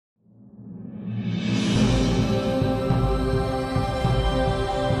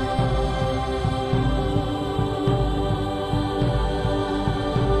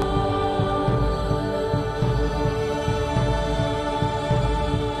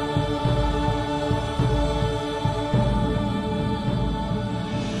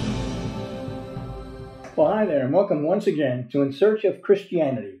Hi there, and welcome once again to In Search of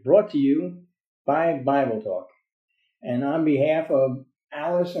Christianity, brought to you by Bible Talk. And on behalf of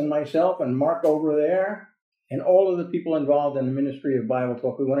Alice and myself and Mark over there, and all of the people involved in the ministry of Bible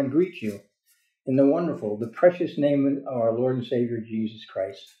Talk, we want to greet you in the wonderful, the precious name of our Lord and Savior, Jesus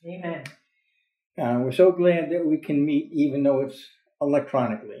Christ. Amen. We're so glad that we can meet, even though it's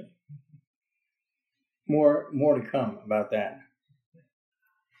electronically. More to come about that.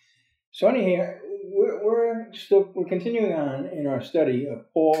 So anyhow, we're continuing on in our study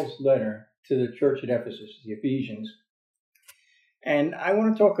of Paul's letter to the church at Ephesus, the Ephesians. And I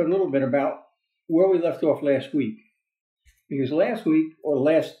want to talk a little bit about where we left off last week. Because last week, or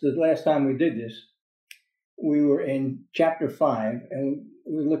the last time we did this, we were in chapter 5, and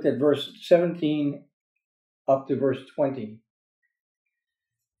we looked at verse 17 up to verse 20.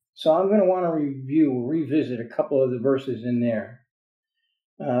 So I'm going to want to revisit a couple of the verses in there.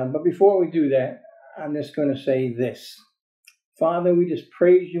 But before we do that, I'm just going to say this. Father, we just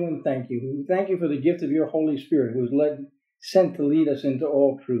praise you and thank you. We thank you for the gift of your Holy Spirit who is sent to lead us into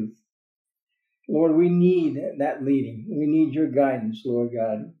all truth. Lord, we need that leading. We need your guidance, Lord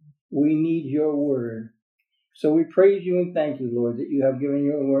God. We need your word. So we praise you and thank you, Lord, that you have given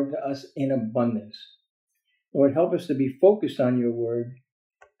your word to us in abundance. Lord, help us to be focused on your word.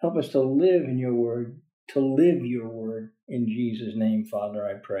 Help us to live in your word, to live your word. In Jesus' name, Father,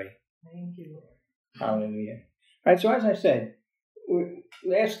 I pray. Thank you, Lord. Hallelujah. All right, so as I said,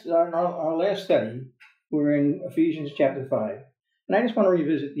 our last study, we're in Ephesians chapter 5. And I just want to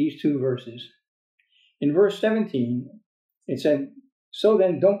revisit these two verses. In verse 17, it said, "So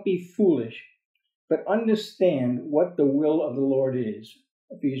then don't be foolish, but understand what the will of the Lord is."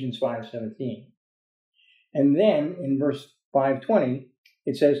 Ephesians 5:17. And then in verse 5:20,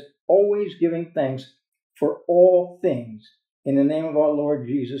 it says, "Always giving thanks for all things in the name of our Lord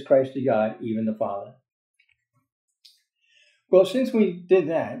Jesus Christ to God, even the Father." Well, since we did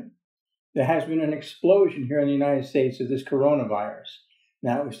that, there has been an explosion here in the United States of this coronavirus.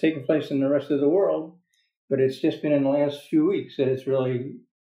 Now, it was taking place in the rest of the world, but it's just been in the last few weeks that it's really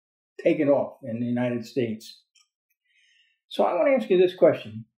taken off in the United States. So I want to ask you this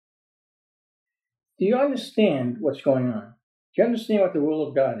question. Do you understand what's going on? Do you understand what the will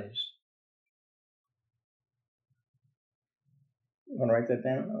of God is? You want to write that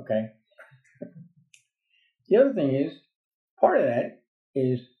down? Okay. The other thing is, part of that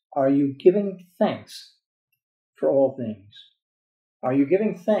is, are you giving thanks for all things? Are you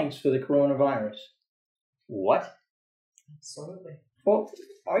giving thanks for the coronavirus? What? Absolutely. Well,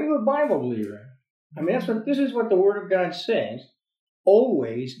 are you a Bible believer? I mean, this is what the Word of God says.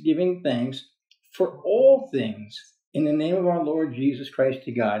 Always giving thanks for all things in the name of our Lord Jesus Christ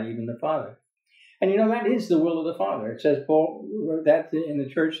to God, even the Father. And you know, that is the will of the Father. It says, Paul wrote that in the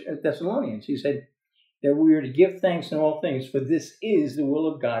church at Thessalonians. He said that we are to give thanks in all things, for this is the will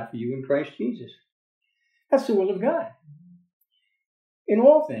of God for you in Christ Jesus. That's the will of God. In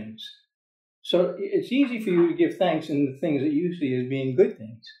all things. So it's easy for you to give thanks in the things that you see as being good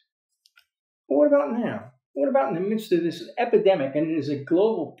things. But what about now? What about in the midst of this epidemic, and it is a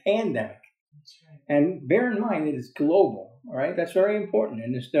global pandemic? That's right. And bear in mind, it is global, all right? That's very important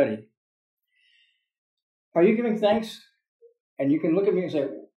in this study. Are you giving thanks? And you can look at me and say,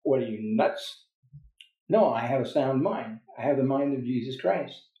 what are you, nuts? No, I have a sound mind. I have the mind of Jesus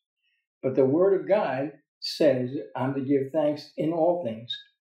Christ. But the Word of God says I'm to give thanks in all things.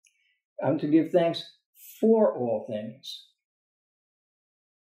 I'm to give thanks for all things.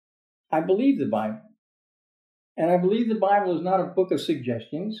 I believe the Bible. And I believe the Bible is not a book of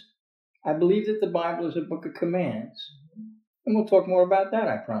suggestions. I believe that the Bible is a book of commands. And we'll talk more about that,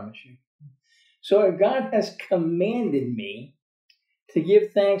 I promise you. So if God has commanded me to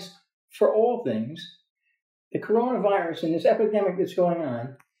give thanks for all things, the coronavirus and this epidemic that's going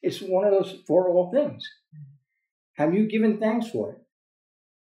on is one of those for all things. Have you given thanks for it?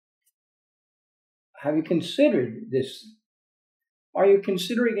 Have you considered this? Are you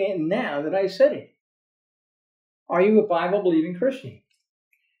considering it now that I said it? Are you a Bible-believing Christian?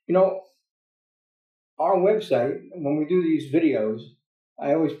 You know, our website, when we do these videos,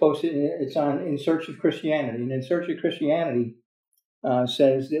 I always post it, it's on In Search of Christianity. And In Search of Christianity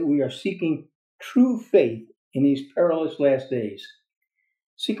says that we are seeking true faith in these perilous last days.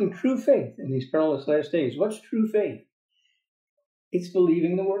 Seeking true faith in these perilous last days. What's true faith? It's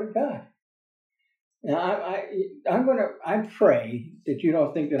believing the Word of God. Now, I pray that you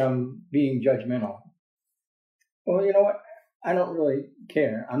don't think that I'm being judgmental. Well, you know what? I don't really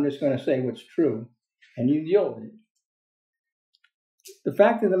care. I'm just going to say what's true, and you deal with it. The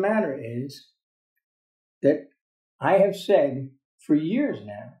fact of the matter is that I have said for years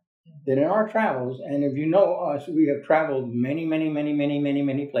now that in our travels, and if you know us, we have traveled many, many, many, many, many,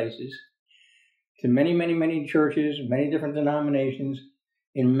 many places, to many, many, many churches, many different denominations,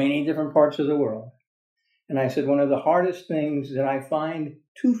 in many different parts of the world. And I said, one of the hardest things that I find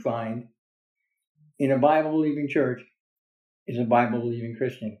in a Bible-believing church is a Bible-believing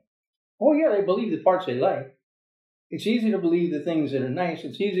Christian. Oh yeah, they believe the parts they like. It's easy to believe the things that are nice.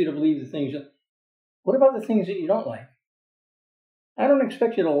 It's easy to believe the things that... What about the things that you don't like? I don't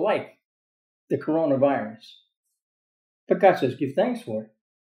expect you to like the coronavirus. But God says, give thanks for it.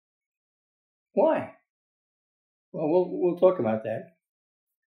 Why? Well, we'll talk about that.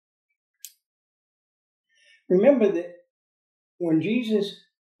 Remember that when Jesus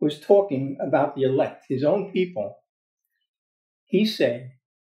was talking about the elect, his own people, he said,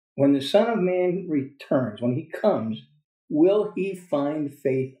 when the Son of Man returns, when he comes, will he find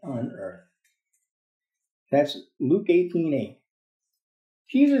faith on earth? That's Luke 18:8.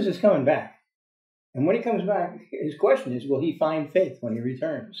 Jesus is coming back. And when he comes back, his question is, will he find faith when he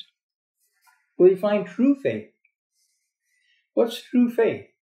returns? Will he find true faith? What's true faith?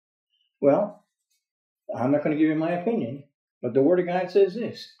 Well, I'm not going to give you my opinion, but the Word of God says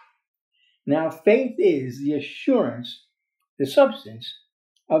this. Now, faith is the assurance, the substance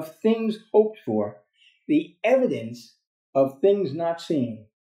of things hoped for, the evidence of things not seen.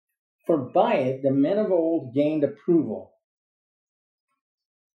 For by it the men of old gained approval.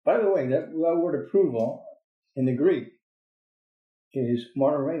 By the way, that word approval in the Greek is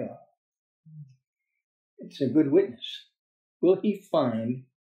martyreo. It's a good witness. Will he find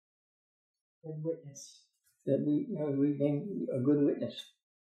good witness that we gain a good witness?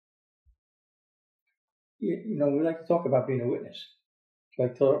 We like to talk about being a witness.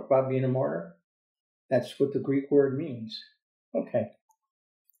 Like to talk about being a martyr. That's what the Greek word means. Okay.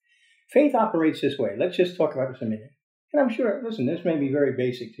 Faith operates this way. Let's just talk about this a minute. And I'm sure, listen, this may be very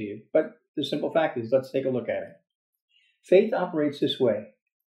basic to you, but the simple fact is, let's take a look at it. Faith operates this way.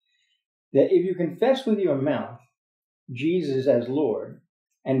 That if you confess with your mouth Jesus as Lord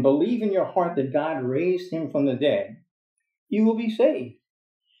and believe in your heart that God raised him from the dead, you will be saved.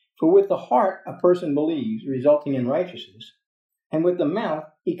 For with the heart a person believes, resulting in righteousness, and with the mouth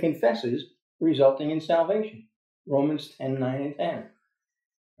he confesses, resulting in salvation. Romans 10:9 and 10.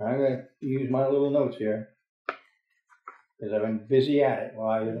 I'm going to use my little notes here because I've been busy at it while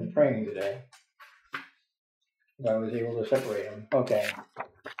I've been praying today. I was able to separate them. Okay.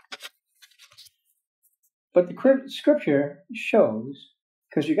 But the scripture shows,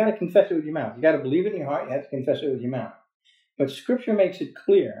 because you got to confess it with your mouth. You got to believe it in your heart. You have to confess it with your mouth. But scripture makes it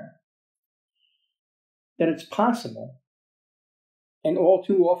clear that it's possible, and all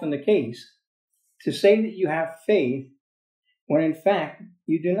too often the case, to say that you have faith when in fact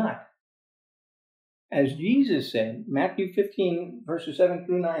you do not. As Jesus said, Matthew 15, verses 7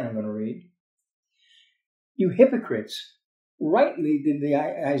 through 9, I'm going to read. You hypocrites, rightly did the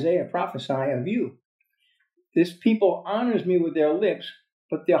Isaiah prophesy of you. This people honors me with their lips,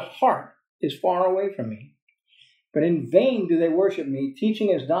 but their heart is far away from me. But in vain do they worship me,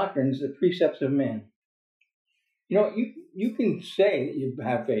 teaching as doctrines the precepts of men. You can say that you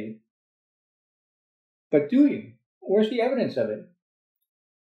have faith, but do you? Where's the evidence of it?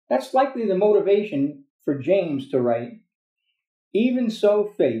 That's likely the motivation for James to write, even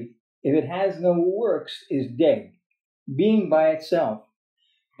so faith, if it has no works, is dead, being by itself.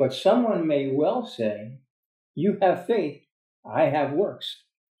 But someone may well say, you have faith, I have works.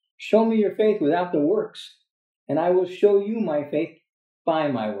 Show me your faith without the works, and I will show you my faith by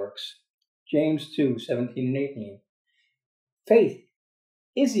my works. James 2:17 and 18. Faith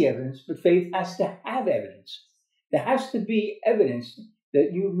is the evidence, but faith has to have evidence. There has to be evidence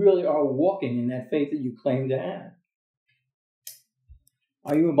that you really are walking in that faith that you claim to have.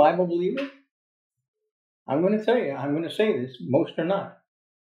 Are you a Bible believer? I'm going to tell you, I'm going to say this, most are not.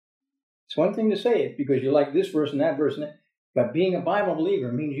 It's one thing to say it because you like this verse and that verse, but being a Bible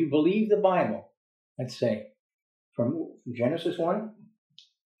believer means you believe the Bible, let's say, from Genesis 1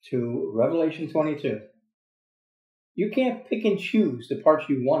 to Revelation 22. You can't pick and choose the parts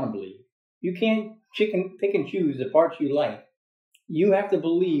you want to believe. You can't pick and choose the parts you like. You have to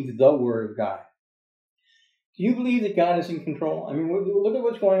believe the Word of God. Do you believe that God is in control? I mean, look at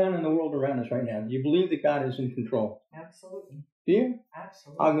what's going on in the world around us right now. Do you believe that God is in control? Absolutely. Do you?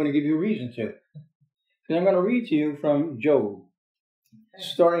 Absolutely. I'm going to give you a reason to. Because I'm going to read to you from Job,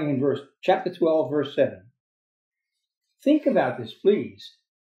 starting in chapter 12, verse 7. Think about this, please.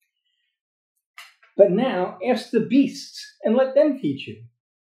 But now ask the beasts, and let them teach you.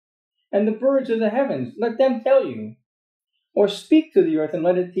 And the birds of the heavens, let them tell you. Or speak to the earth, and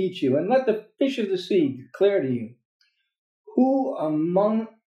let it teach you. And let the fish of the sea declare to you. Who among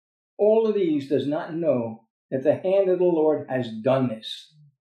all of these does not know that the hand of the Lord has done this?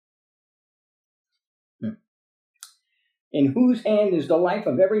 In whose hand is the life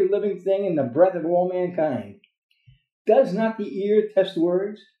of every living thing and the breath of all mankind? Does not the ear test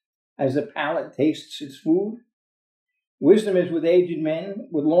words as the palate tastes its food? Wisdom is with aged men,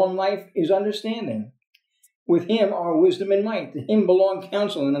 with long life is understanding. With him are wisdom and might, to him belong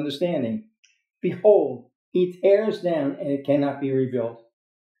counsel and understanding. Behold, he tears down and it cannot be rebuilt.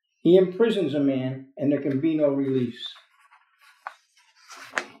 He imprisons a man and there can be no release.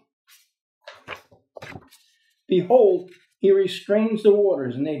 Behold, he restrains the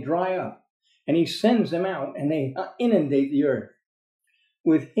waters and they dry up, and he sends them out and they inundate the earth.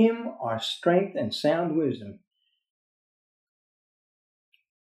 With him are strength and sound wisdom.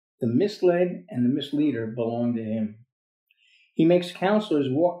 The misled and the misleader belong to him. He makes counselors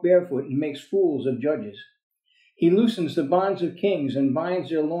walk barefoot and makes fools of judges. He loosens the bonds of kings and binds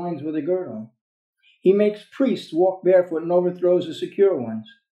their loins with a girdle. He makes priests walk barefoot and overthrows the secure ones.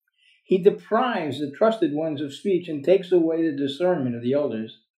 He deprives the trusted ones of speech and takes away the discernment of the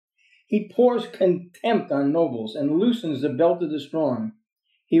elders. He pours contempt on nobles and loosens the belt of the strong.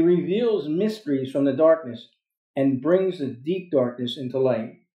 He reveals mysteries from the darkness and brings the deep darkness into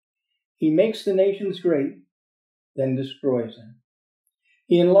light. He makes the nations great, then destroys them.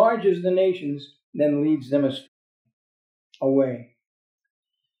 He enlarges the nations, then leads them away.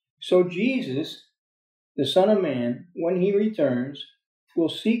 So Jesus, the Son of Man, when he returns, will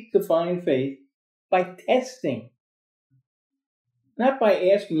seek to find faith by testing. Not by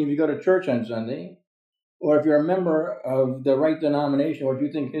asking if you go to church on Sunday, or if you're a member of the right denomination, what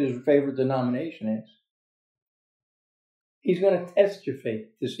you think his favorite denomination is. He's going to test your faith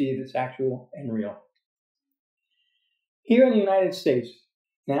to see if it's actual and real. Here in the United States,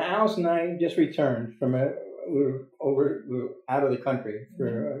 now Alice and I just returned from we were out of the country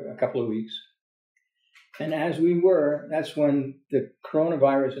for a couple of weeks. And as we were, that's when the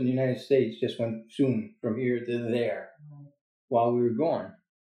coronavirus in the United States just went zoom from here to there while we were gone.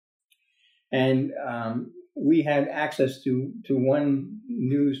 And we had access to one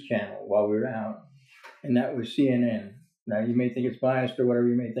news channel while we were out, and that was CNN. Now, you may think it's biased or whatever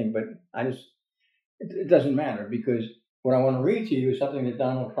you may think, but it doesn't matter, because what I want to read to you is something that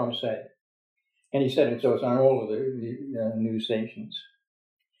Donald Trump said. And he said it, so it's on all of the news stations.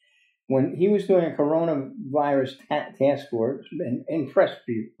 When he was doing a coronavirus task force and press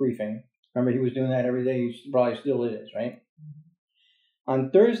briefing, remember he was doing that every day, he probably still is, right?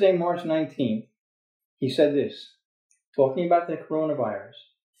 On Thursday, March 19th, he said this, talking about the coronavirus.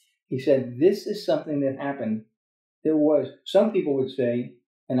 He said, this is something that happened. There was, some people would say,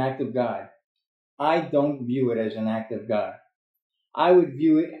 an act of God. I don't view it as an act of God. I would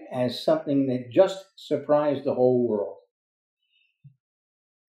view it as something that just surprised the whole world.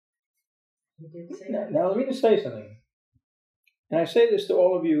 Now, let me just say something. And I say this to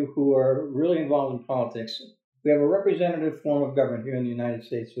all of you who are really involved in politics. We have a representative form of government here in the United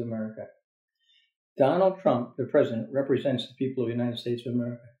States of America. Donald Trump, the president, represents the people of the United States of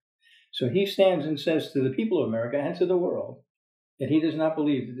America. So he stands and says to the people of America and to the world that he does not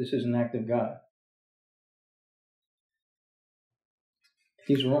believe that this is an act of God.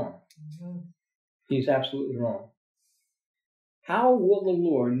 He's wrong. He's absolutely wrong. How will the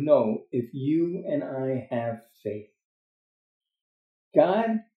Lord know if you and I have faith?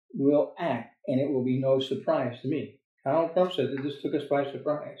 God will act, and it will be no surprise to me. Donald Trump said that this took us by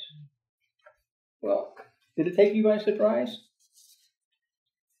surprise. Well, did it take you by surprise?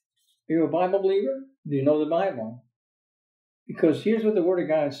 Are you a Bible believer? Do you know the Bible? Because here's what the Word of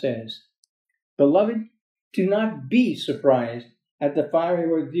God says. Beloved, do not be surprised at the fiery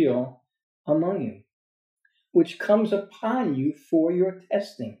ordeal among you, which comes upon you for your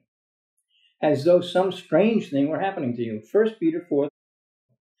testing, as though some strange thing were happening to you. 1 Peter 4.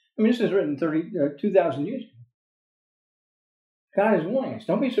 I mean, this is written 2,000 years ago. God is warning us.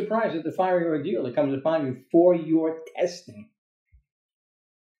 Don't be surprised at the fiery ordeal that comes upon you for your testing.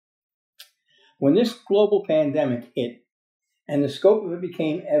 When this global pandemic hit and the scope of it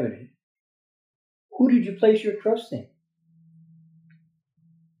became evident, who did you place your trust in?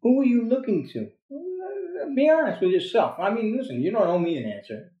 Who were you looking to? Be honest with yourself. I mean, listen, you don't owe me an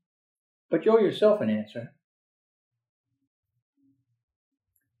answer, but you owe yourself an answer.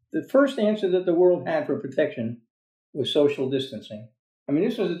 The first answer that the world had for protection was social distancing. I mean,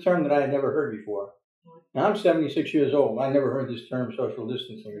 this was a term that I had never heard before. Now, I'm 76 years old. I never heard this term social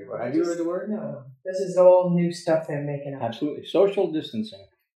distancing before. Have you heard the word? No. This is all new stuff they're making up. Absolutely. Social distancing.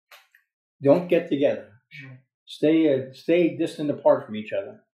 Don't get together. Stay distant apart from each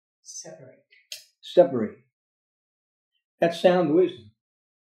other. Separate. That's sound wisdom.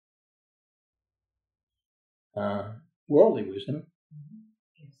 worldly wisdom,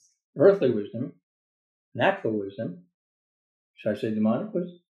 Yes. earthly wisdom, natural wisdom. Should I say demonic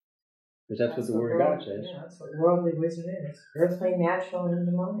wisdom? Because that's what the Word of God says. Yeah, that's what worldly wisdom is. Earthly, natural, and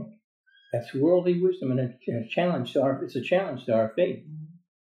demonic. That's worldly wisdom, and a challenge to our faith. Mm-hmm.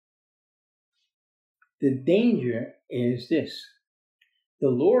 The danger is this. The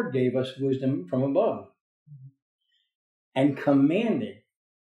Lord gave us wisdom from above and commanded,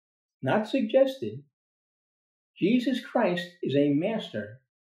 not suggested. Jesus Christ is a master.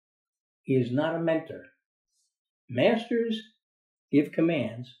 He is not a mentor. Masters give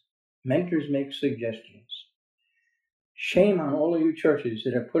commands. Mentors make suggestions. Shame on all of you churches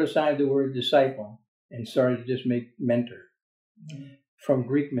that have put aside the word disciple and started to just make mentor from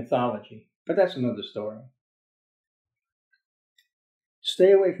Greek mythology. But that's another story.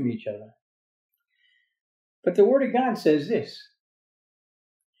 Stay away from each other. But the Word of God says this,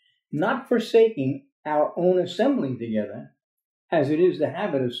 not forsaking our own assembling together, as it is the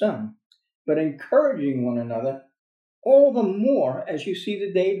habit of some, but encouraging one another all the more as you see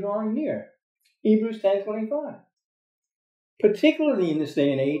the day drawing near. Hebrews 10:25. Particularly in this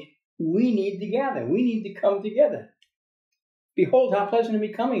day and age, we need to gather. We need to come together. Behold, how pleasant and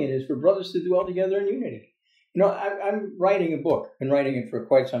becoming it is for brothers to dwell together in unity. You know, I'm writing a book. Been writing it for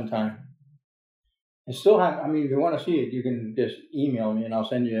quite some time. I still have, if you want to see it, you can just email me and I'll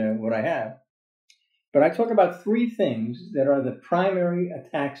send you what I have. But I talk about three things that are the primary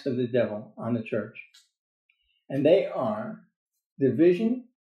attacks of the devil on the church. And they are division,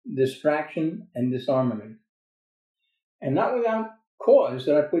 distraction, and disarmament. And not without cause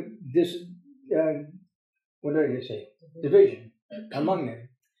that I put this, what did I say? Division among them.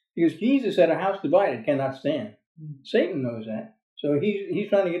 Because Jesus said a house divided cannot stand. Satan knows that. So he's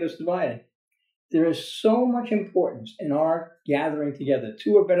trying to get us divided. There is so much importance in our gathering together.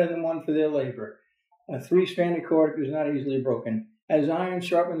 Two are better than one for their labor. A three-stranded cord is not easily broken. As iron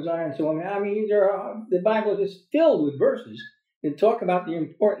sharpens iron, so the Bible is filled with verses that talk about the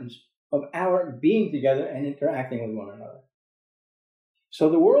importance of our being together and interacting with one another. So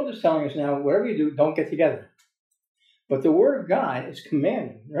the world is telling us now, whatever you do, don't get together. But the Word of God is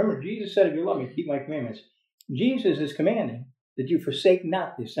commanding. Remember, Jesus said, if you love me, keep my commandments. Jesus is commanding that you forsake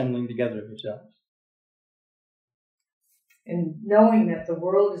not the assembling together of yourselves. And knowing that the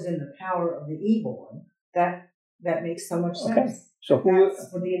world is in the power of the evil one, that makes so much sense. Okay. So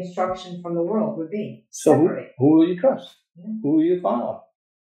that's what the instruction from the world would be. So who will you trust? Yeah. Who will you follow?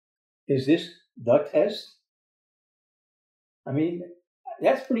 Is this the test?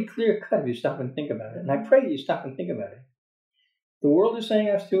 That's pretty clear cut if you stop and think about it. And I pray you stop and think about it. The world is saying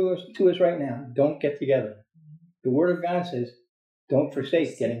to us right now, don't get together. The Word of God says, don't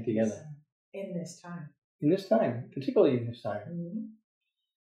forsake getting together. In this time. In this time, particularly in this time.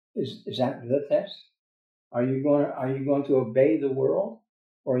 Mm-hmm. Is that the test? Are you going to obey the world,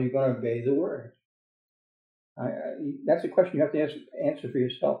 or are you going to obey the Word? That's a question you have to answer for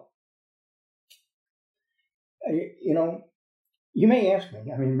yourself. You may ask me,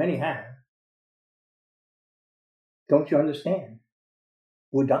 many have. Don't you understand?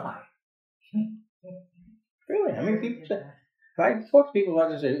 We'll die. Really? People say, if I talk to people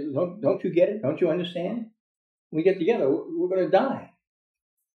about this, say, don't you get it? Don't you understand? We get together, we're going to die.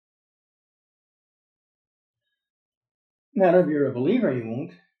 Now, if you're a believer, you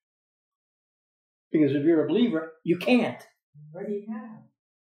won't. Because if you're a believer, you can't. What do you have?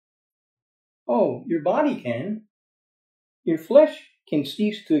 Oh, your body can. Your flesh can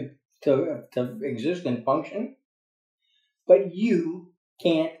cease to exist and function. But you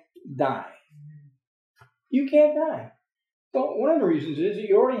can't die. You can't die. Well, one of the reasons is that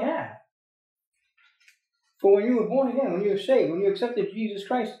you already have. For when you were born again, when you were saved, when you accepted Jesus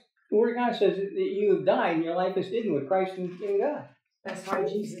Christ, the Word of God says that you have died and your life is hidden with Christ in God. That's why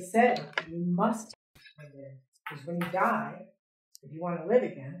Jesus said you must live. Because when you die, if you want to live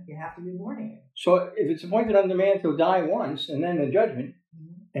again, you have to be born again. So if it's appointed unto man to die once and then the judgment,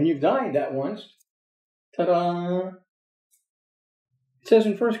 and you've died that once, ta-da! It says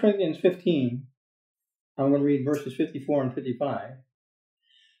in 1 Corinthians 15, I'm going to read verses 54 and 55.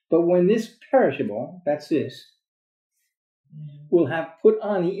 But when this perishable, that's this, will have put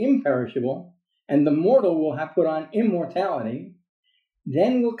on the imperishable, and the mortal will have put on immortality,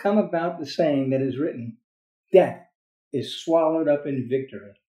 then will come about the saying that is written, death is swallowed up in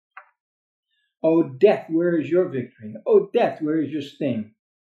victory. O death, where is your victory? O death, where is your sting?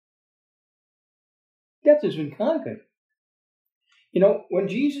 Death has been conquered. When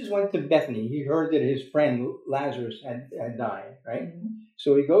Jesus went to Bethany, he heard that his friend Lazarus had died, right? Mm-hmm.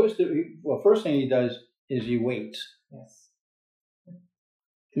 So he goes first thing he does is he waits. Yes.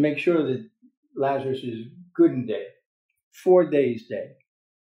 To make sure that Lazarus is good and dead. 4 days dead.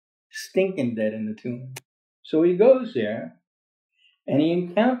 Stinking dead in the tomb. So he goes there and he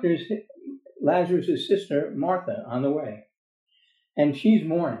encounters Lazarus' sister, Martha, on the way. And she's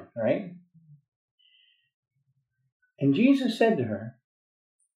mourning, right? And Jesus said to her,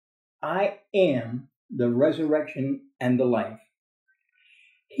 I am the resurrection and the life.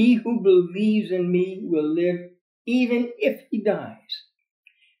 He who believes in me will live even if he dies.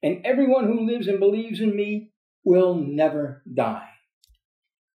 And everyone who lives and believes in me will never die.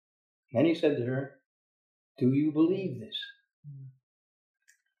 Then he said to her, do you believe this?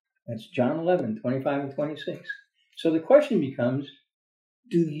 That's John 11, 25 and 26. So the question becomes,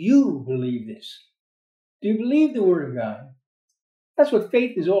 do you believe this? Do you believe the Word of God? That's what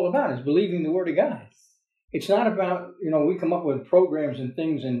faith is all about, is believing the Word of God. It's not about, we come up with programs and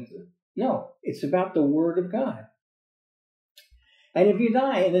things, and no, it's about the Word of God. And if you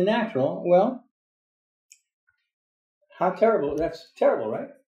die in the natural, well, how terrible. That's terrible, right?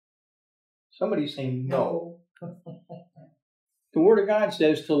 Somebody's saying no. The Word of God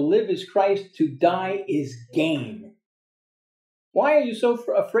says to live is Christ, to die is gain. Why are you so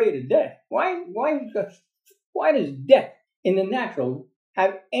afraid of death? Why does death in the natural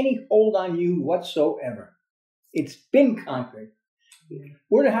have any hold on you whatsoever? It's been conquered.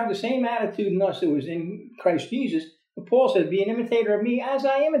 We're to have the same attitude in us that was in Christ Jesus. But Paul said, be an imitator of me as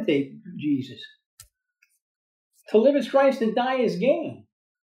I imitate Jesus. To live is Christ, to die is gain.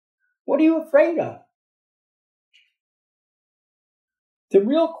 What are you afraid of? The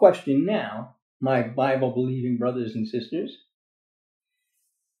real question now, my Bible-believing brothers and sisters,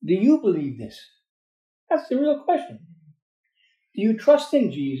 do you believe this? That's the real question. Do you trust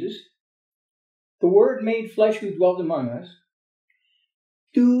in Jesus, the Word made flesh who dwelt among us?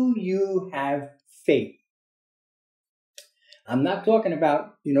 Do you have faith? I'm not talking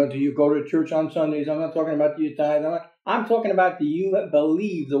about, do you go to church on Sundays? I'm not talking about do you tithe? I'm talking about do you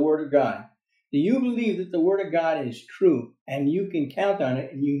believe the Word of God? Do you believe that the Word of God is true and you can count on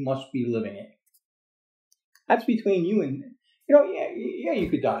it and you must be living it? That's between you and, you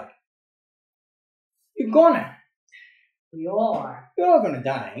could die. You're gonna. We all are. You're all gonna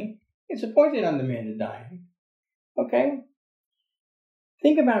die. It's appointed on the man to die. Okay?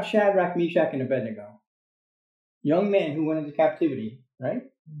 Think about Shadrach, Meshach, and Abednego. Young men who went into captivity, right?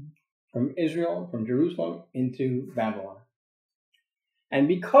 From Israel, from Jerusalem, into Babylon. And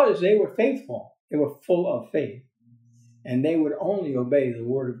because they were faithful, they were full of faith, and they would only obey the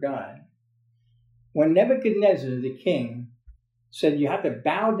Word of God. When Nebuchadnezzar, the king, said, you have to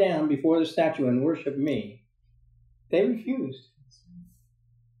bow down before the statue and worship me, they refused.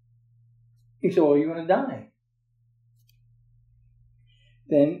 He said, well, you're going to die.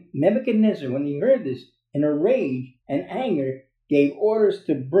 Then Nebuchadnezzar, when he heard this, in a rage and anger, gave orders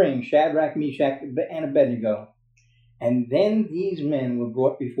to bring Shadrach, Meshach, and Abednego. And then these men were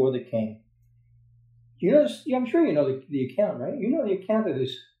brought before the king. I'm sure you know the account, right? You know the account of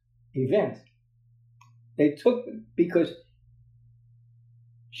this event. They took, because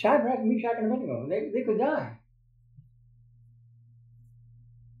Shadrach, Meshach, and Abednego, they could die.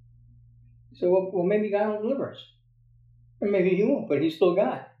 So, well, maybe God will deliver us. Or maybe he won't, but he's still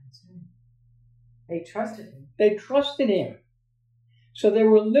God. They trusted him. They trusted him. So they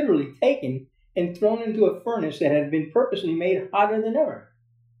were literally taken and thrown into a furnace that had been purposely made hotter than ever.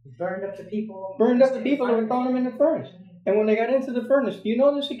 Burned up the people. Burned up the people that were throwing them in the furnace. And when they got into the furnace, do you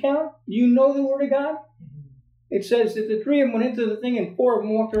know this account? Do you know the Word of God? It says that the 3 of them went into the thing and 4 of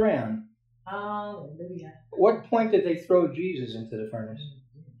them walked around. Hallelujah. What point did they throw Jesus into the furnace?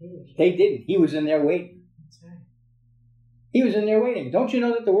 They didn't. He was in there waiting. That's right. He was in there waiting. Don't you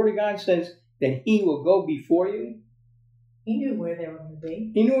know that the Word of God says that he will go before you? He knew where they were going to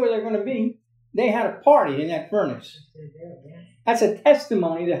be. He knew where they were going to be. They had a party in that furnace. That's a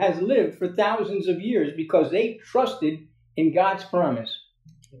testimony that has lived for thousands of years because they trusted in God's promise.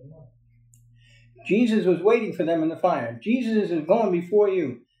 Jesus was waiting for them in the fire. Jesus is going before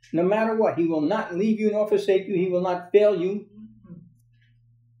you. No matter what, he will not leave you nor forsake you. He will not fail you.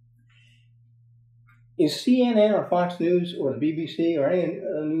 Is CNN or Fox News or the BBC or any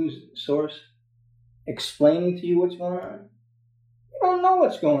other news source explaining to you what's going on? You don't know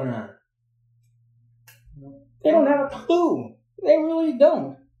what's going on. They don't have a clue. They really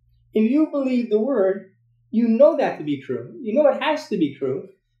don't. If you believe the Word, you know that to be true. You know it has to be true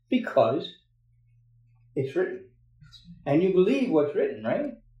because it's written. And you believe what's written,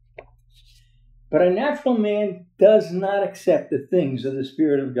 right? But a natural man does not accept the things of the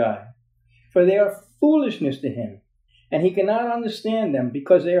Spirit of God, for they are foolishness to him, and he cannot understand them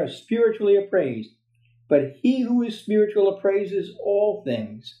because they are spiritually appraised. But he who is spiritual appraises all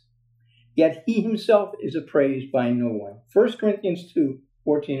things, yet he himself is appraised by no one. 1 Corinthians 2,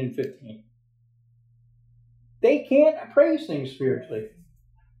 14 and 15. They can't appraise things spiritually.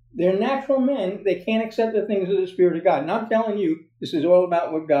 They're natural men. They can't accept the things of the Spirit of God. And I'm telling you, this is all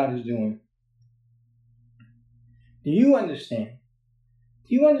about what God is doing. Do you understand?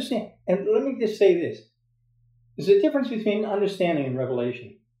 Do you understand? And let me just say this. There's a difference between understanding and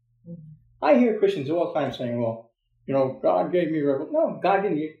revelation. I hear Christians all the time saying, well, God gave me revelation. No, God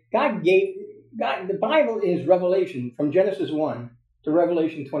didn't. The Bible is revelation from Genesis 1 to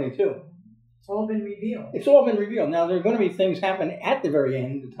Revelation 22. It's all been revealed. It's all been revealed. Now, there are going to be things happen at the very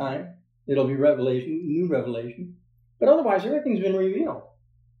end of the time. It'll be revelation, new revelation. But otherwise, everything's been revealed.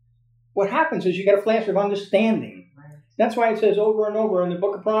 What happens is you get a flash of understanding. Right. That's why it says over and over in the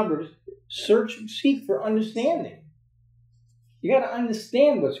book of Proverbs, seek for understanding. You got to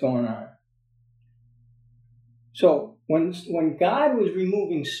understand what's going on. So, when God was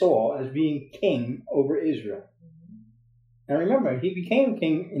removing Saul as being king over Israel, now remember, he became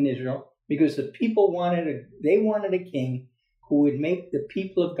king in Israel because the people wanted a king who would make the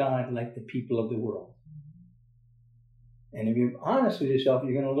people of God like the people of the world. And if you're honest with yourself,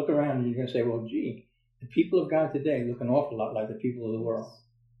 you're going to look around and you're going to say, well, gee, the people of God today look an awful lot like the people of the world.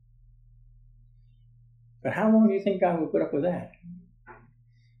 But how long do you think God would put up with that?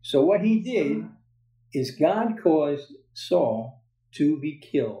 So what he did is God caused Saul to be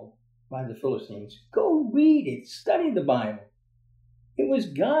killed by the Philistines. Go read it. Study the Bible. It was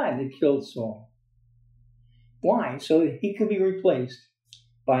God that killed Saul. Why? So that he could be replaced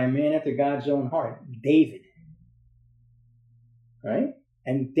by a man after God's own heart, David. Right?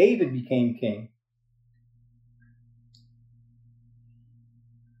 And David became king.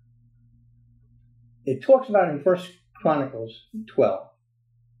 It talks about in 1 Chronicles 12.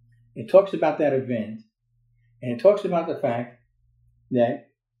 It talks about that event. And it talks about the fact that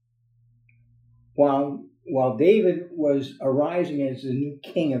while David was arising as the new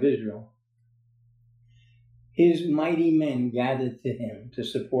king of Israel, his mighty men gathered to him to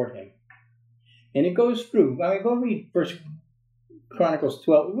support him. And it goes through. Go read 1 Chronicles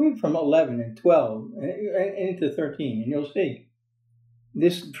 12. Read from 11 and 12 and into 13, and you'll see.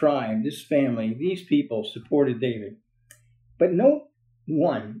 This tribe, this family, these people supported David. But note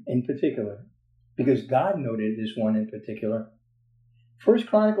one in particular, because God noted this one in particular. 1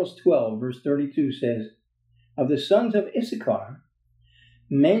 Chronicles 12, verse 32 says, of the sons of Issachar,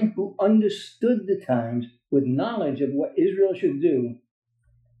 men who understood the times with knowledge of what Israel should do.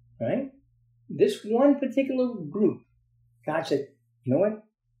 Right? This one particular group, God said, you know what?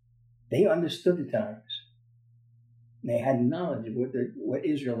 They understood the times. They had knowledge of what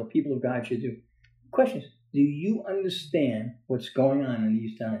Israel, the people of God, should do. The question is, do you understand what's going on in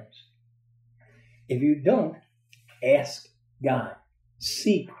these times? If you don't, ask God.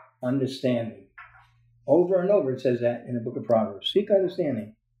 Seek understanding. Over and over it says that in the book of Proverbs. Seek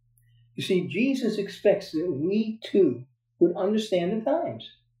understanding. You see, Jesus expects that we too would understand the times.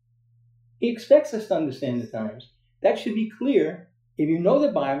 He expects us to understand the times. That should be clear if you know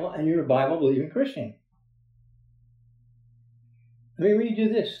the Bible and you're a Bible-believing Christian. Let me read you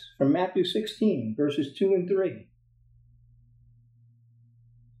this from Matthew 16, verses 2 and 3.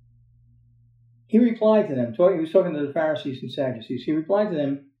 He replied to them, he was talking to the Pharisees and Sadducees. He replied to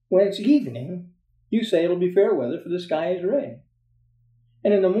them, when it's evening, you say it'll be fair weather, for the sky is red.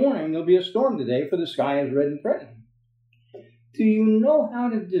 And in the morning, there'll be a storm today, for the sky is red and threatening. Do you know how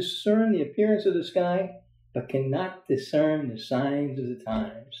to discern the appearance of the sky, but cannot discern the signs of the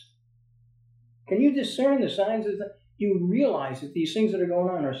times? Can you discern the signs of the times? You realize that these things that are going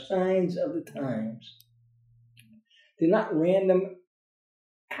on are signs of the times. They're not random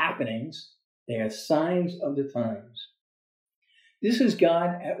happenings. They are signs of the times. This is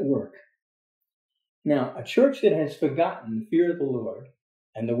God at work. Now, a church that has forgotten the fear of the Lord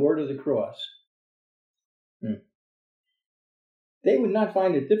and the word of the cross, they would not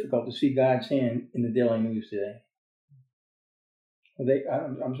find it difficult to see God's hand in the daily news today. Would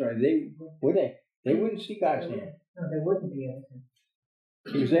they? They wouldn't see God's hand. No, they wouldn't be able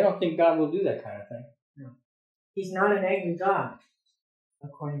to. Because they don't think God will do that kind of thing. No. He's not an angry God,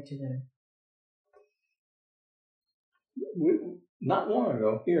 according to them. Not long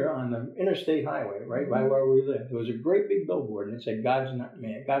ago, here on the interstate highway, right by where we live, there was a great big billboard, and it said, God's not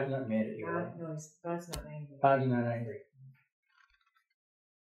mad. God's not mad at you. God's not angry. God's not angry.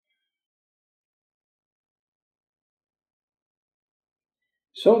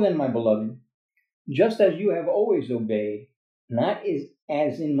 So then, my beloved, just as you have always obeyed, not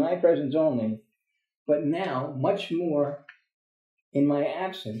as in my presence only, but now much more in my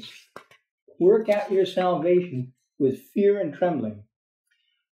absence, work out your salvation with fear and trembling.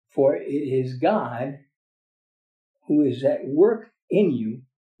 For it is God who is at work in you,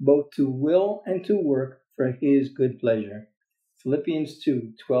 both to will and to work for his good pleasure. Philippians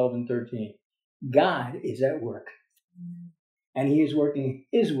 2:12 and 13. God is at work, and he is working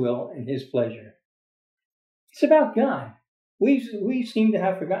his will and his pleasure. It's about God. We seem to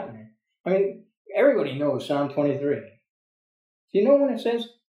have forgotten it. I mean, everybody knows Psalm 23. Do you know when it says,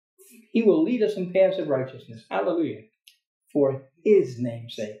 he will lead us in paths of righteousness? Hallelujah. For his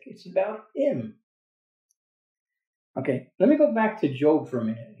name's sake. It's about him. Okay, let me go back to Job for a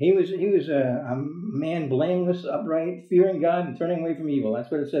minute. He was a man blameless, upright, fearing God, and turning away from evil.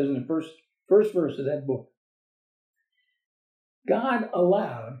 That's what it says in the first verse of that book. God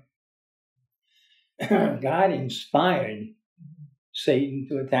allowed, God inspired Satan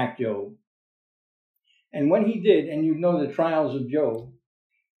to attack Job. And when he did, and you know the trials of Job,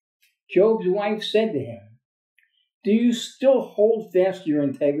 Job's wife said to him, do you still hold fast to your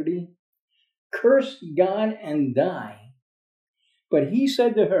integrity? Curse God and die. But he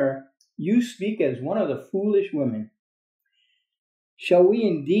said to her, you speak as one of the foolish women. Shall we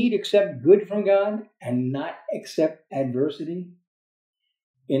indeed accept good from God and not accept adversity?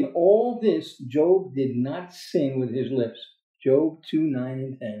 In all this, Job did not sin with his lips. Job 2:9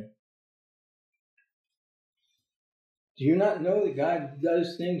 and 10. Do you not know that God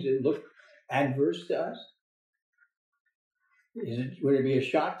does things that look adverse to us? Would it be a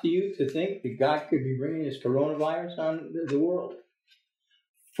shock to you to think that God could be bringing this coronavirus on the world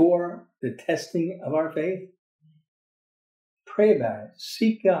for the testing of our faith? Pray about it.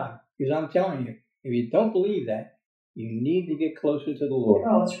 Seek God. Because I'm telling you, if you don't believe that, you need to get closer to the Lord.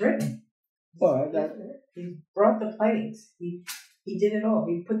 Oh, it's written. Well, he brought the plagues. He did it all.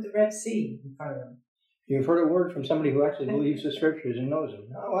 He put the Red Sea in front of them. You've heard a word from somebody who actually believes the scriptures and knows them.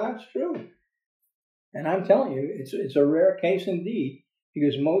 Oh, well, that's true. And I'm telling you, it's a rare case indeed,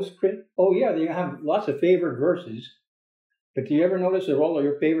 because they have lots of favorite verses, but do you ever notice that all of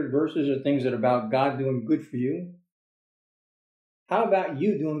your favorite verses are things that are about God doing good for you? How about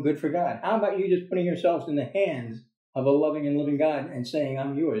you doing good for God? How about you just putting yourselves in the hands of a loving and living God and saying,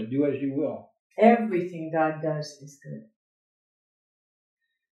 I'm yours, do as you will? Everything God does is good.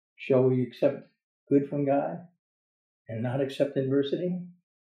 Shall we accept good from God and not accept adversity?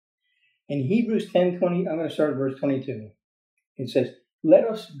 In Hebrews 10:20, I'm going to start at verse 22. It says, let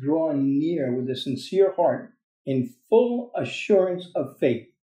us draw near with a sincere heart in full assurance of faith,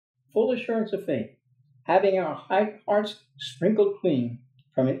 having our hearts sprinkled clean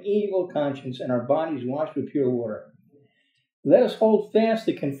from an evil conscience and our bodies washed with pure water. Let us hold fast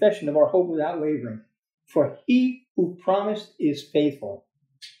the confession of our hope without wavering, for he who promised is faithful.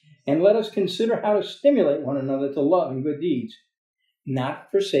 And let us consider how to stimulate one another to love and good deeds, not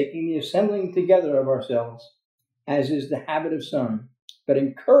forsaking the assembling together of ourselves, as is the habit of some, but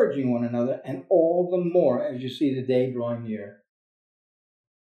encouraging one another, and all the more as you see the day drawing near.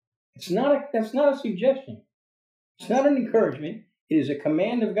 That's not a suggestion. It's not an encouragement. It is a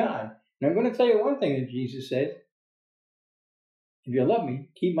command of God. And I'm going to tell you one thing that Jesus said. If you love me,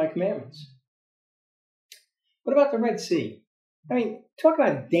 keep my commandments. What about the Red Sea? I mean, talk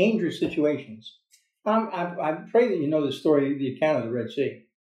about dangerous situations. I pray that you know the story, the account of the Red Sea.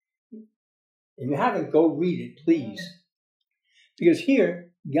 If you haven't, go read it, please. Because here,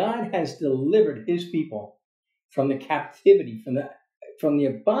 God has delivered his people from the captivity, from the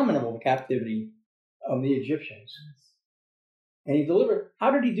abominable captivity of the Egyptians. And he delivered. How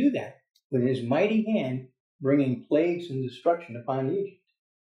did he do that? With his mighty hand, bringing plagues and destruction upon Egypt.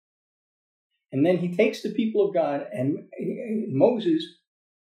 And then he takes the people of God, and Moses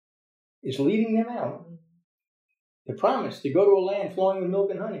is leading them out. The promise to go to a land flowing with milk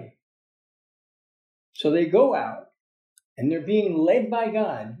and honey. So they go out, and they're being led by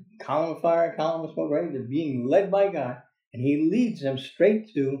God. Column of fire, column of smoke, right? They're being led by God, and he leads them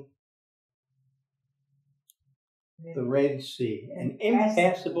straight to the Red Sea, an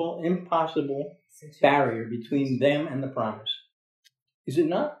impossible barrier between them and the promise. Is it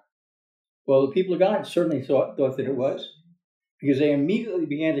not? Well, the people of God certainly thought that it was, because they immediately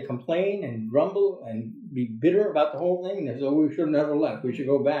began to complain and grumble and be bitter about the whole thing. They said, oh, we should have never left. We should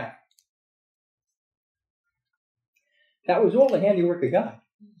go back. That was all the handiwork of God.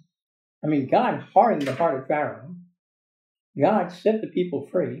 I mean, God hardened the heart of Pharaoh. God set the people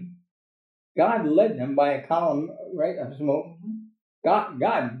free. God led them by a column, right, of smoke. God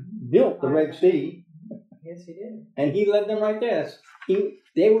built the Red Sea. Yes, he did. And he led them right there.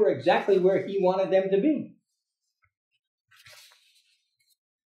 They were exactly where he wanted them to be.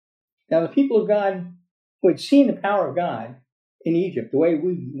 Now, the people of God who had seen the power of God in Egypt, the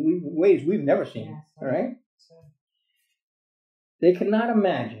ways we've never seen, all right? They could not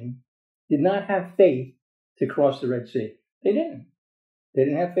imagine, did not have faith to cross the Red Sea. They didn't. They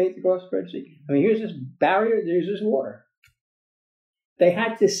didn't have faith to cross the Red Sea. I mean, here's this barrier, there's this water. They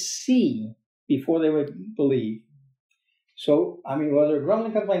had to see before they would believe. So, I mean, while they're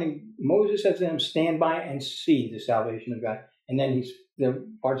grumbling, complaining, Moses says to them, stand by and see the salvation of God. And then the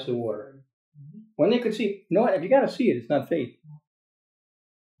parts of the water. When they could see, you know what, if you got to see it, it's not faith.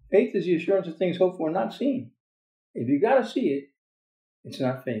 Faith is the assurance of things hoped for, not seen. If you got to see it, it's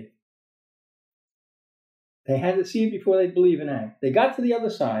not faith. They had to see it before they believe and act. They got to the other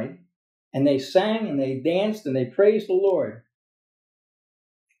side, and they sang, and they danced, and they praised the Lord.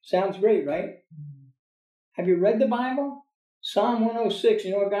 Sounds great, right? Have you read the Bible? Psalm 106,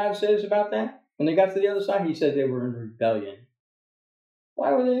 you know what God says about that? When they got to the other side, he said they were in rebellion.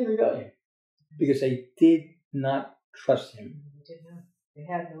 Why were they in rebellion? Because they did not trust him. They did not. They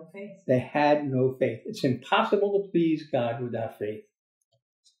had no faith. They had no faith. It's impossible to please God without faith.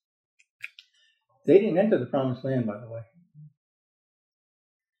 They didn't enter the promised land, by the way.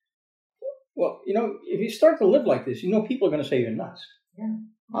 Well, you know, if you start to live like this, you know people are going to say you're nuts. Yeah.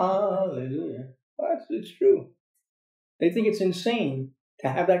 Hallelujah. Well, it's true. They think it's insane to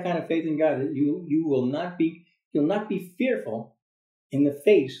have that kind of faith in God that you'll not be fearful in the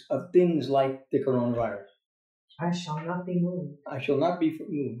face of things like the coronavirus. I shall not be moved. I shall not be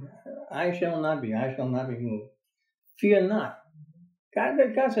moved. I shall not be moved. Fear not.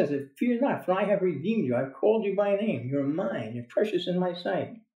 God says it, fear not, for I have redeemed you. I've called you by name. You're mine. You're precious in my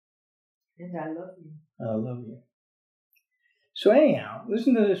sight. And I love you. I love you. So anyhow,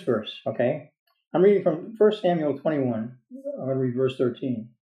 listen to this verse, okay? I'm reading from 1 Samuel 21. I'm going to read verse 13.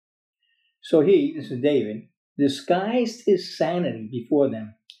 So he, this is David, disguised his sanity before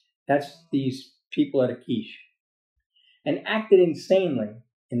them. That's these people at Achish. And acted insanely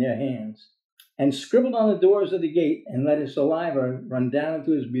in their hands. And scribbled on the doors of the gate and let his saliva run down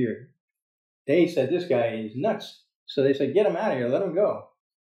into his beard. They said, this guy is nuts. So they said, get him out of here, let him go.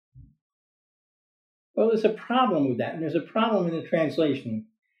 Well, there's a problem with that, and there's a problem in the translation.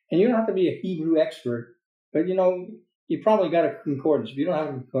 And you don't have to be a Hebrew expert, but you know, you probably got a concordance. If you don't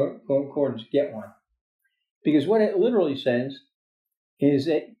have a concordance, get one. Because what it literally says is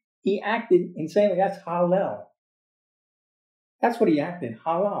that he acted insanely. That's Hallel. That's what he acted,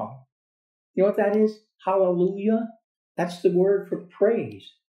 Halal. You know what that is? Hallelujah. That's the word for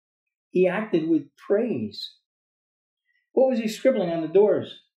praise. He acted with praise. What was he scribbling on the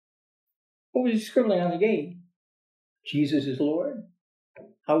doors? What was he scribbling on the gate? Jesus is Lord.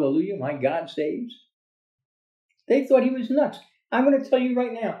 Hallelujah. My God saves. They thought he was nuts. I'm going to tell you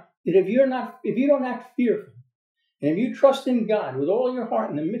right now that if you don't act fearful, and if you trust in God with all your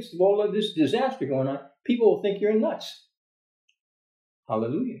heart in the midst of all of this disaster going on, people will think you're nuts.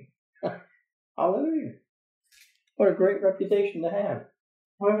 Hallelujah. Hallelujah. What a great reputation to have.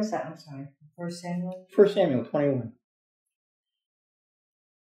 Where was that? I'm sorry. 1 Samuel? 1 Samuel 21.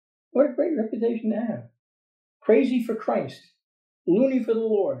 What a great reputation to have. Crazy for Christ. Loony for the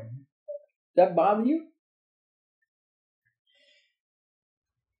Lord. Does that bother you?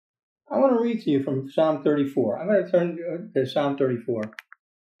 I want to read to you from Psalm 34. I'm going to turn to Psalm 34.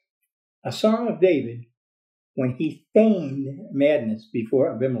 A Psalm of David when he feigned madness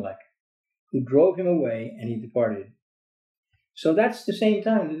before Abimelech, who drove him away and he departed. So that's the same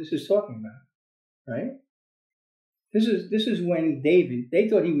time that this is talking about, right? This is when David, they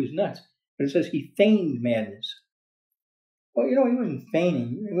thought he was nuts, but it says he feigned madness. Well, you know, he wasn't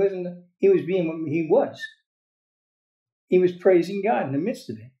feigning. He was being what he was. He was praising God in the midst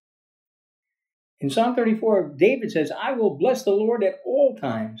of it. In Psalm 34, David says, I will bless the Lord at all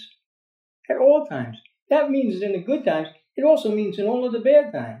times. At all times. That means in the good times. It also means in all of the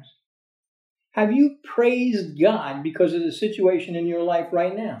bad times. Have you praised God because of the situation in your life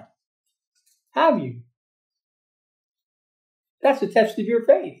right now? Have you? That's a test of your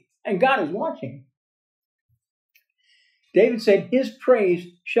faith. And God is watching. David said, his praise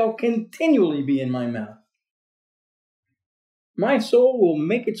shall continually be in my mouth. My soul will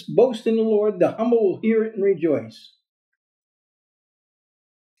make its boast in the Lord. The humble will hear it and rejoice.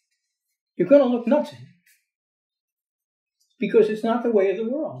 You're going to look nuts because it's not the way of the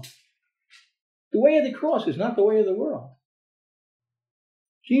world. The way of the cross is not the way of the world.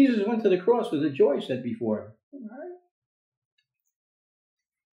 Jesus went to the cross with a joy set before him. All right?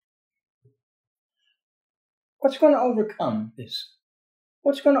 What's going to overcome this?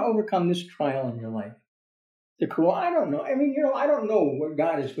 What's going to overcome this trial in your life? I don't know. I mean, you know, I don't know what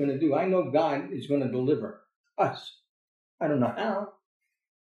God is going to do. I know God is going to deliver us. I don't know how.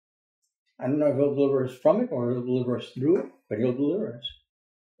 I don't know if he'll deliver us from it or he'll deliver us through it, but he'll deliver us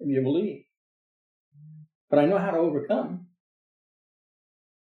if you believe. But I know how to overcome.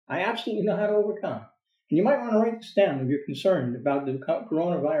 I absolutely know how to overcome. And you might want to write this down if you're concerned about the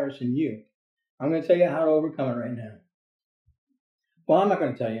coronavirus in you. I'm going to tell you how to overcome it right now. Well, I'm not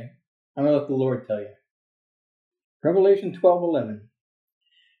going to tell you. I'm going to let the Lord tell you. Revelation 12:11.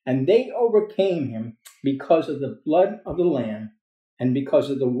 And they overcame him because of the blood of the Lamb and because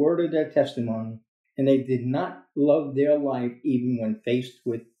of the word of their testimony. And they did not love their life even when faced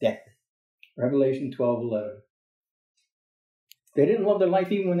with death. Revelation 12:11. They didn't love their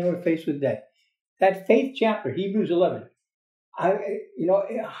life even when they were faced with death. That faith chapter, Hebrews 11. I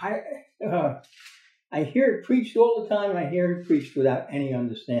hear it preached all the time, and I hear it preached without any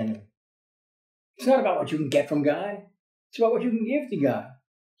understanding. It's not about what you can get from God. It's about what you can give to God.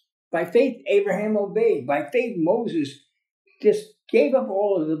 By faith, Abraham obeyed. By faith, Moses just gave up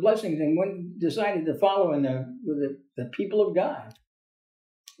all of the blessings and decided to follow in the people of God.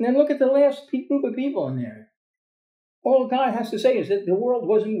 And then look at the last group of people in there. All God has to say is that the world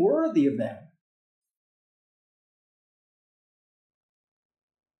wasn't worthy of them.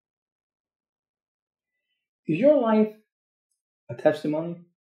 Is your life a testimony?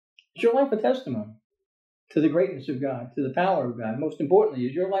 Is your life a testimony to the greatness of God, to the power of God? Most importantly,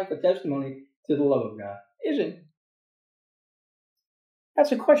 is your life a testimony to the love of God? Is it?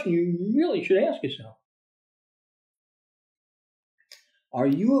 That's a question you really should ask yourself. Are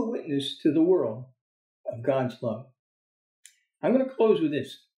you a witness to the world of God's love? I'm going to close with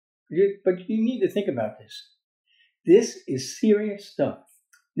this, but you need to think about this. This is serious stuff.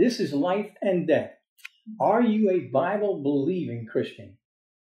 This is life and death. Are you a Bible-believing Christian?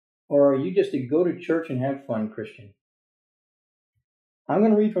 Or are you just a go-to-church and have fun Christian? I'm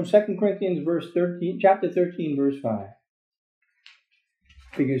going to read from 2 Corinthians chapter 13, verse 5.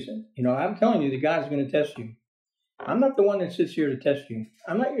 Because, I'm telling you that God's going to test you. I'm not the one that sits here to test you.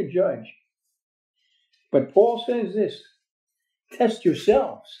 I'm not your judge. But Paul says this, test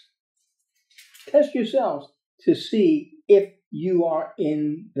yourselves. Test yourselves to see if you are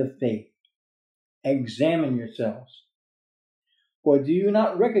in the faith. Examine yourselves. Or do you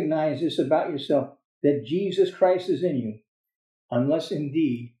not recognize this about yourself, that Jesus Christ is in you, unless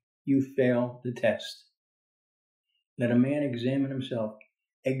indeed you fail the test? Let a man examine himself.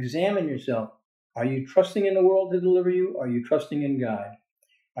 Examine yourself. Are you trusting in the world to deliver you? Or are you trusting in God?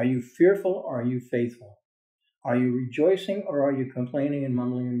 Are you fearful or are you faithful? Are you rejoicing or are you complaining and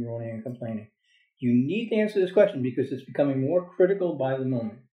mumbling and groaning and complaining? You need to answer this question because it's becoming more critical by the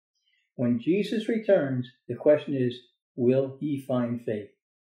moment. When Jesus returns, the question is, will he find faith?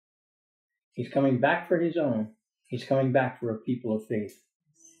 He's coming back for his own. He's coming back for a people of faith.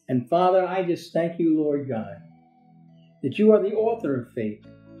 And Father, I just thank you, Lord God, that you are the author of faith,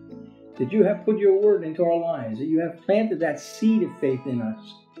 that you have put your word into our lives, that you have planted that seed of faith in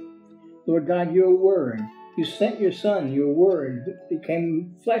us. Lord God, your word, you sent your Son, your word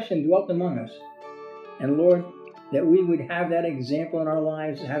became flesh and dwelt among us. And Lord, that we would have that example in our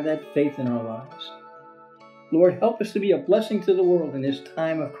lives, have that faith in our lives. Lord, help us to be a blessing to the world in this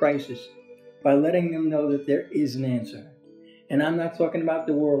time of crisis by letting them know that there is an answer. And I'm not talking about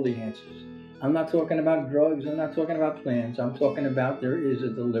the worldly answers. I'm not talking about drugs. I'm not talking about plans. I'm talking about there is a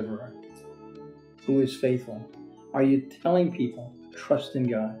deliverer who is faithful. Are you telling people, trust in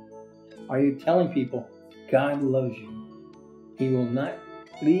God? Are you telling people, God loves you? He will not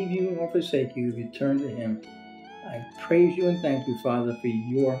leave you nor forsake you if you turn to him. I praise you and thank you, Father, for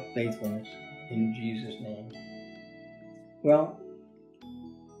your faithfulness in Jesus' name. Well,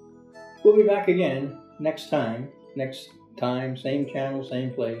 we'll be back again next time, same channel,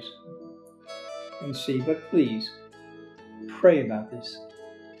 same place, and see. But please, pray about this.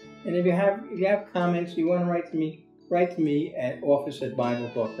 And if you have comments, you want to write to me at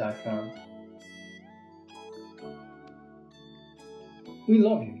office@bibletalk.com. We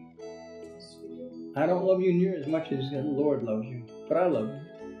love you. I don't love you near as much as the Lord loves you, but I love you.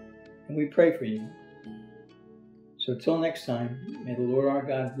 And we pray for you. So till next time, may the Lord our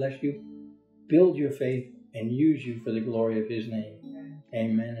God bless you, build your faith, and use you for the glory of his name.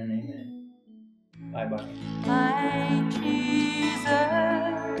 Amen and amen. Bye-bye. My Jesus,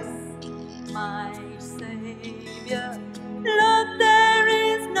 my Savior, Lord.